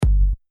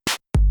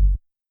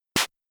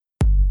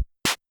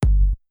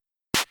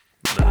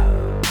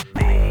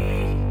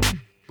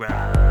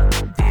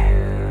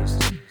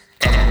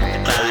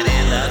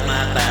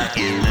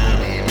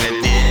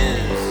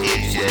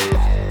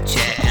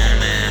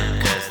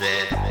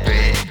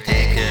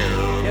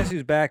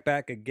Two's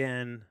back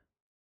again.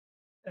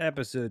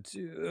 Episode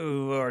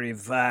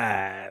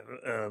 245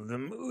 of the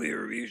movie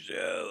review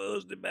show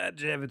hosted by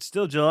Jeff. It's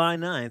still July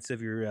 9th, so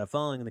if you're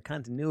following the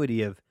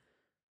continuity of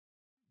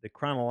the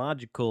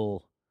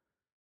chronological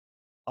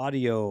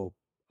audio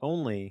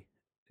only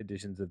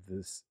editions of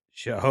this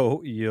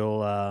show,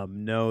 you'll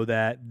know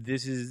that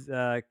this is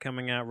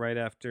coming out right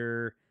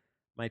after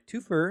my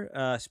twofer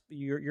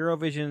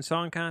Eurovision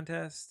Song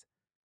Contest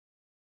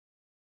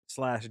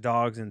slash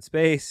Dogs in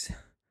Space.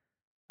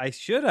 I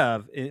should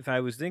have, if I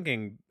was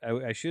thinking,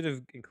 I should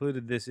have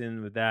included this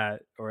in with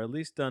that, or at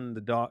least done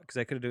the dog, because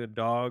I could have done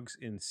dogs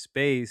in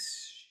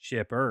space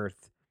ship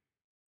Earth.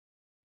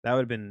 That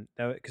would have been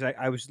that because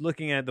I was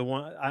looking at the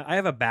one. I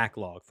have a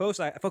backlog, folks.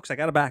 I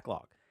got a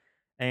backlog,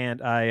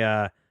 and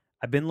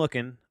I've been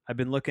looking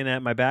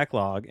at my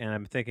backlog, and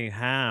I'm thinking,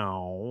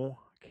 how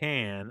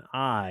can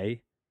I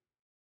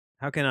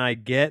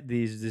get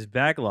this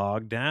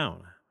backlog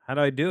down? How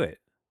do I do it?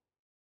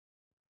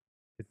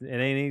 It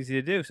ain't easy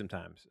to do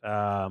sometimes.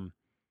 I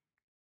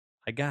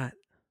got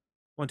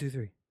one, two,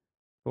 three,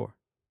 four,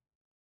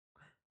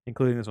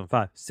 including this one,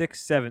 5,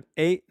 6, 7,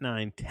 8,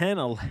 9, 10,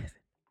 11,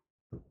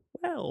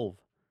 12,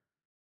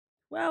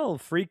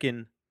 12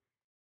 freaking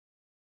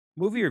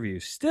movie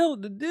reviews still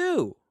to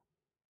do.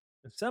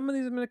 And some of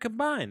these I'm going to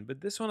combine, but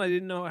this one I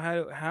didn't know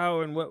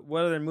how and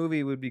what other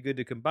movie would be good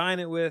to combine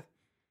it with.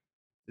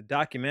 The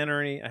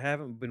documentary, I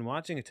haven't been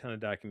watching a ton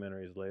of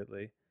documentaries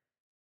lately.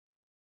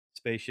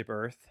 Spaceship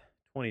Earth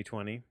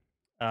 2020.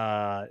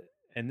 Uh,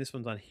 and this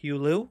one's on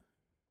Hulu.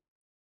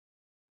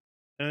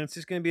 And it's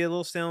just going to be a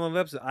little standalone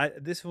episode.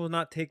 This will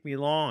not take me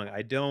long.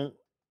 I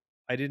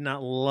did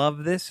not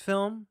love this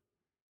film.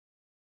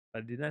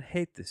 I did not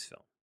hate this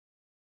film.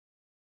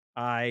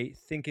 I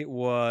think it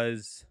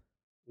was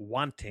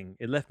wanting.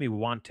 It left me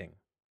wanting.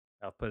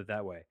 I'll put it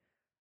that way.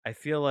 I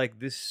feel like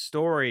this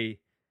story,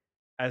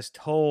 as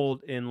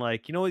told in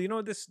like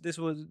what this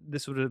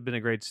would have been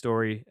a great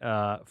story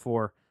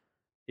for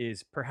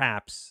is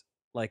perhaps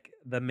like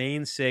the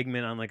main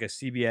segment on like a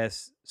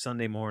CBS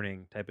Sunday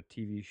morning type of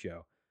TV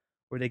show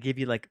where they give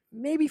you like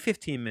maybe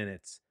 15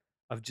 minutes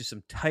of just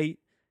some tight,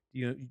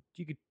 you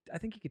could, I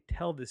think you could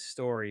tell this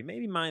story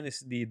maybe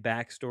minus the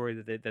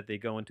backstory that they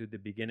go into at the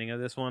beginning of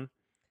this one.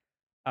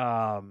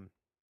 um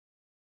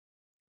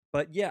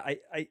but yeah,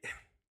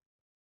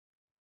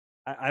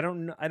 I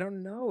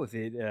don't know if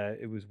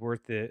it was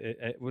worth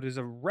what is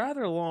a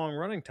rather long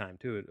running time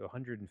too, at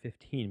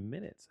 115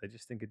 minutes. I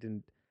just think it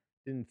didn't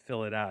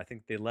fill it out. I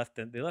think they left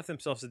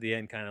themselves at the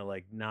end kind of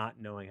like not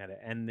knowing how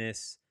to end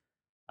this.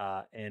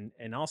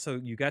 And also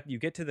you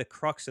get to the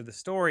crux of the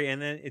story,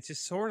 and then it's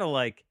just sort of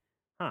like,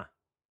 huh,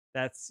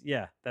 that's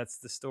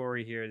the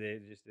story here.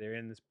 They're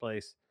in this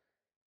place,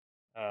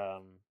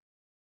 um,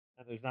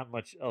 and there's not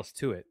much else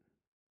to it.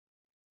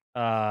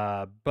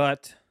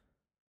 But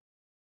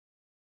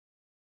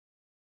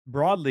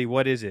broadly,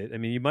 what is it? I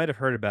mean, you might have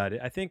heard about it.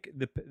 I think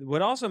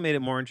what also made it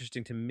more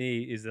interesting to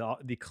me is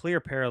the clear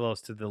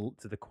parallels to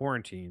the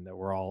quarantine that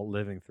we're all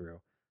living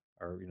through,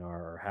 or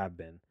or have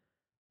been.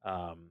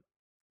 Um,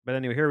 but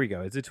anyway, here we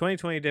go. It's a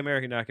 2020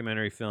 American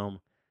documentary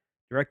film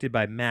directed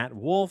by Matt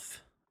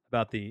Wolf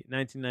about the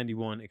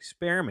 1991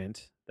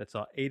 experiment that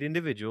saw 8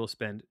 individuals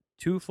spend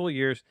 2 full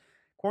years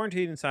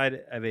quarantined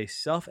inside of a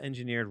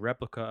self-engineered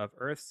replica of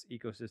Earth's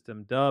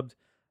ecosystem dubbed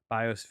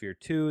Biosphere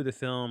 2. The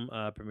film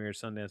premiered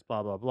Sundance,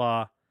 blah blah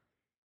blah,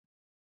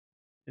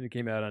 and it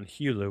came out on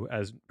Hulu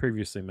as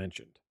previously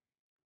mentioned.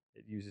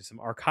 It uses some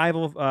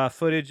archival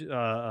footage,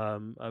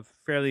 of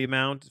fairly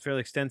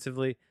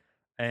extensively,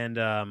 and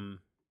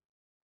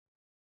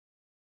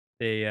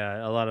they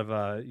a lot of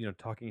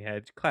talking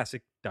heads,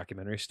 classic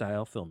documentary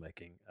style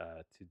filmmaking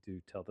to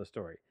do tell the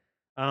story.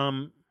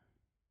 Um,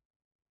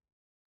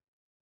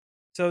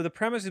 so the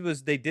premise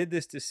was they did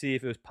this to see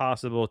if it was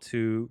possible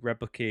to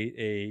replicate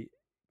a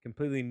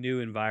completely new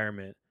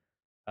environment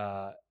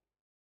uh,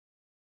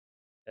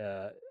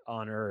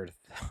 on Earth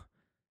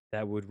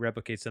that would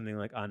replicate something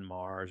like on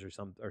Mars or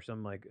some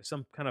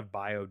kind of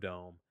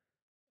biodome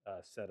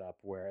set up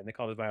where, and they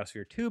call it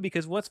Biosphere 2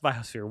 because what's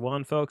Biosphere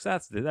 1, folks?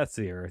 That's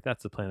the Earth.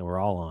 That's the planet we're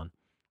all on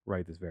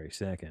right this very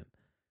second.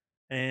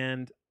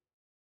 And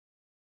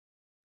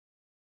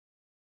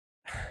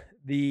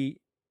the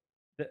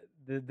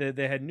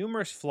they had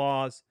numerous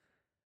flaws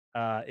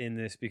in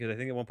this because I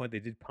think at one point they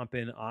did pump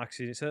in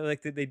oxygen. So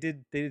like they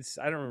did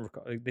I don't remember,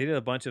 like, they did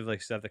a bunch of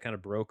like stuff that kind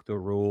of broke the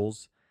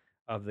rules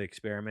of the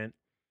experiment.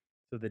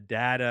 So the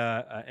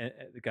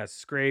data got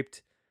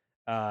scraped.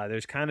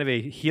 There's kind of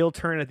a heel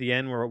turn at the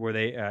end where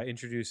they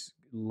introduce,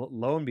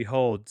 lo and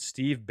behold,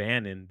 Steve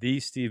Bannon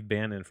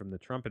from the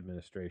Trump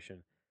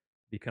administration,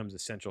 becomes a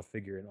central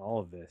figure in all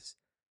of this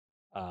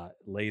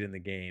late in the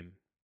game,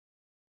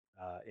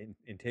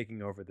 in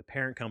taking over the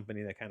parent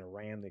company that kind of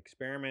ran the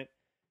experiment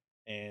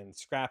and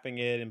scrapping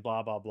it and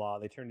blah blah blah.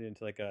 They turned it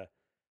into like a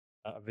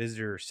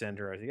visitor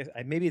center. I guess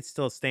maybe it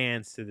still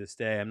stands to this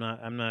day.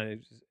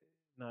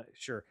 Not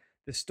sure.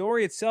 The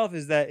story itself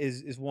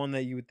is one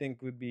that you would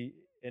think would be,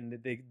 and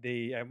I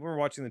remember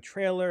watching the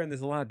trailer, and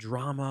there's a lot of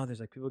drama. There's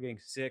like people getting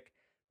sick,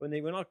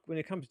 when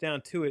it comes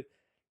down to it,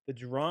 the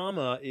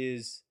drama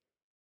is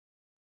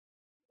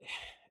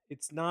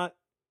it's not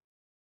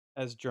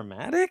as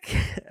dramatic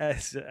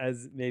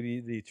as maybe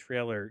the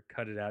trailer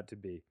cut it out to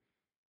be.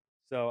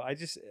 So I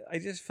just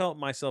felt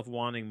myself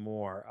wanting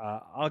more.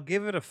 I'll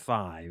give it a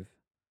 5.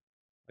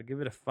 I'll give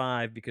it a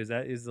 5 because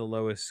that is the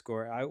lowest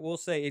score. I will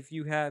say if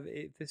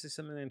this is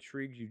something that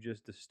intrigues you,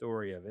 just the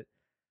story of it,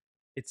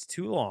 it's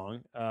too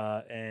long,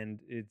 and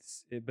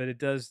but it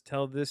does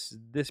tell this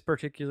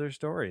particular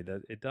story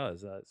that it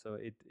does. So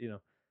it you know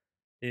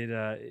it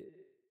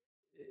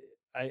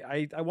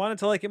I wanted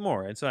to like it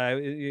more, and so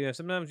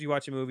sometimes you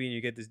watch a movie and you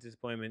get this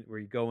disappointment where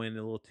you go in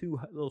a little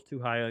too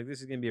high, like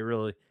this is gonna be a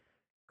really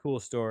cool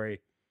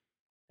story,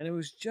 and it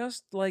was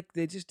just like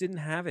they just didn't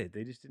have it.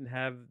 They just didn't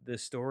have the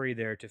story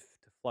there to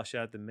flush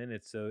out the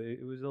minutes, so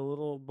it was a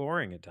little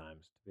boring at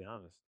times, to be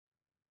honest.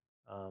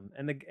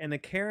 And the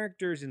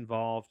characters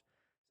involved,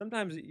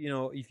 sometimes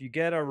if you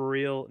get a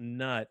real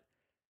nut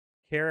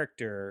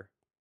character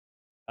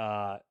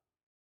uh,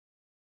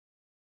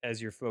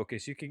 as your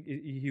focus,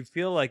 you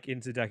feel like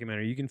into the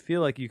documentary, you can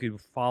feel like you could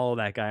follow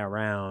that guy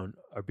around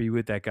or be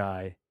with that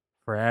guy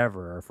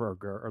forever, or for a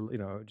girl,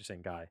 or just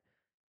saying guy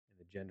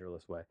in a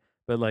genderless way.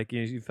 But like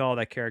you follow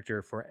that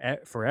character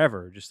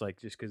forever, just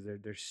because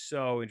they're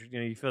so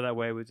interesting. You feel that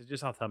way with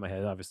just off the top of my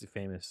head. Obviously,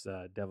 famous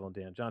Devil and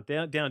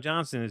Dan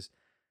Johnson is.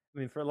 I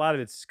mean, for a lot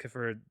of it's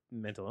for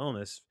mental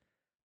illness,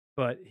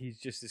 but he's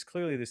just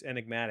clearly this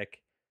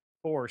enigmatic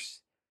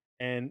force,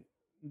 and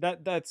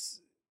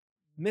that's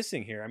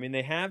missing here. I mean,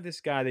 they have this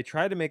guy. They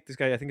tried to make this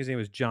guy. I think his name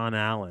was John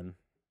Allen,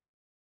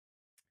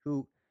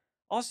 who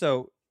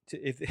also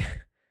if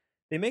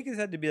they make this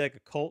out to be like a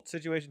cult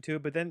situation too,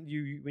 but then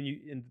when you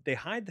and they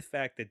hide the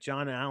fact that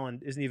John Allen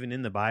isn't even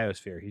in the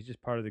biosphere. He's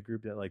just part of the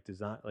group that like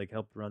design like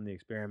helped run the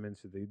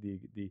experiments. Or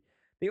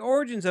the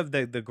origins of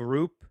the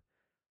group.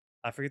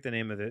 I forget the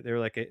name of it. They were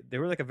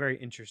like a very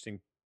interesting.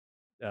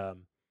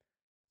 Um,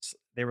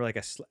 they were like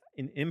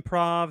an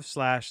improv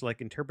slash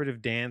like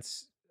interpretive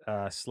dance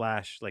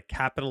slash like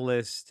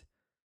capitalist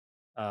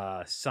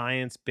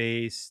science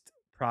based,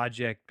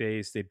 project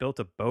based. They built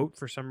a boat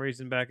for some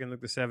reason back in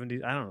like the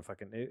 70s. I don't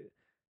know,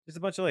 just a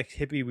bunch of like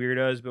hippie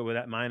weirdos, but with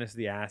that minus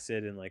the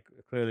acid, and like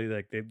clearly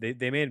like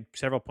they made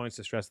several points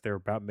to stress they were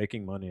about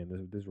making money,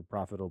 and these were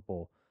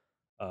profitable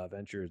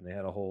ventures, and they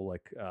had a whole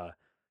like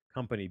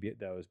company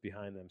that was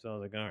behind them. So I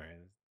was like, all right,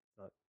 it's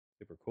not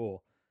super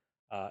cool.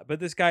 But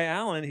this guy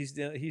Alan,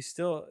 he's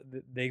still.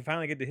 They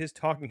finally get to his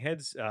talking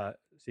heads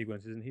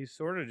sequences, and he's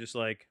sort of just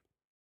like,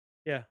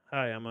 yeah,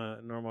 hi, I'm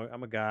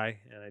a guy,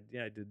 and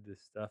I did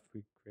this stuff.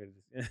 We created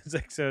this.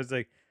 It's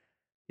like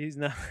he's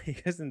not he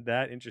isn't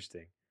that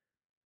interesting.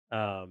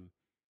 Um,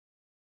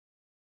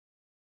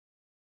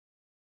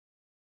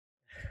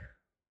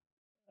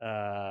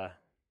 uh,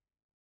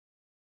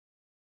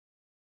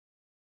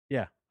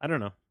 yeah, I don't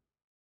know.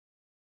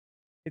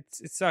 It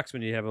sucks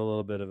when you have a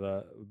little bit of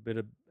a bit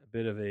of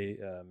a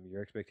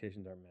your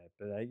expectations are met,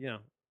 but I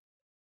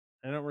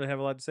don't really have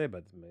a lot to say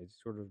about this movie. It's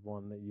sort of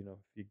one that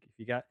if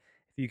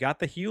you got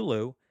the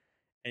Hulu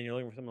and you're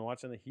looking for something to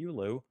watch on the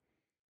Hulu,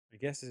 I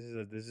guess this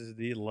is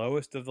the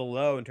lowest of the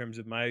low in terms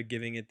of my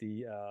giving it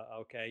the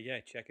okay, yeah,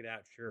 check it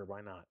out. Sure,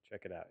 why not?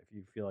 Check it out. If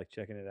you feel like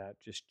checking it out,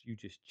 just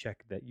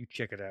check that. You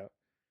check it out.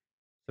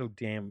 So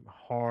damn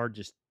hard,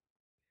 just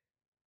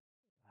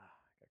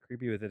got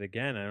creepy with it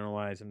again. I don't know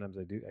why sometimes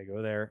I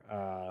go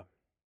there.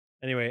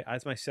 Anyway,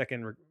 that's my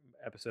second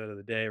episode of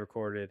the day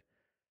recorded.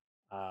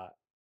 Uh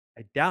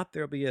I doubt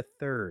there'll be a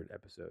third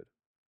episode.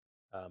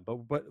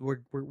 But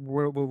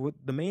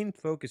the main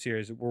focus here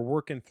is we're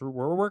working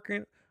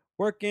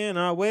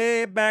our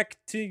way back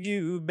to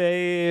you,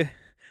 babe.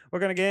 We're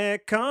gonna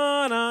get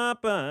caught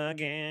up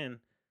again,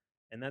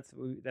 and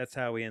that's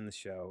how we end the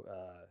show.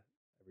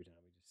 Every time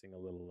we just sing a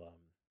little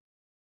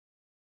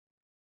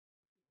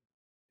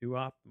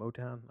doo-wop, Motown.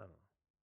 I don't know.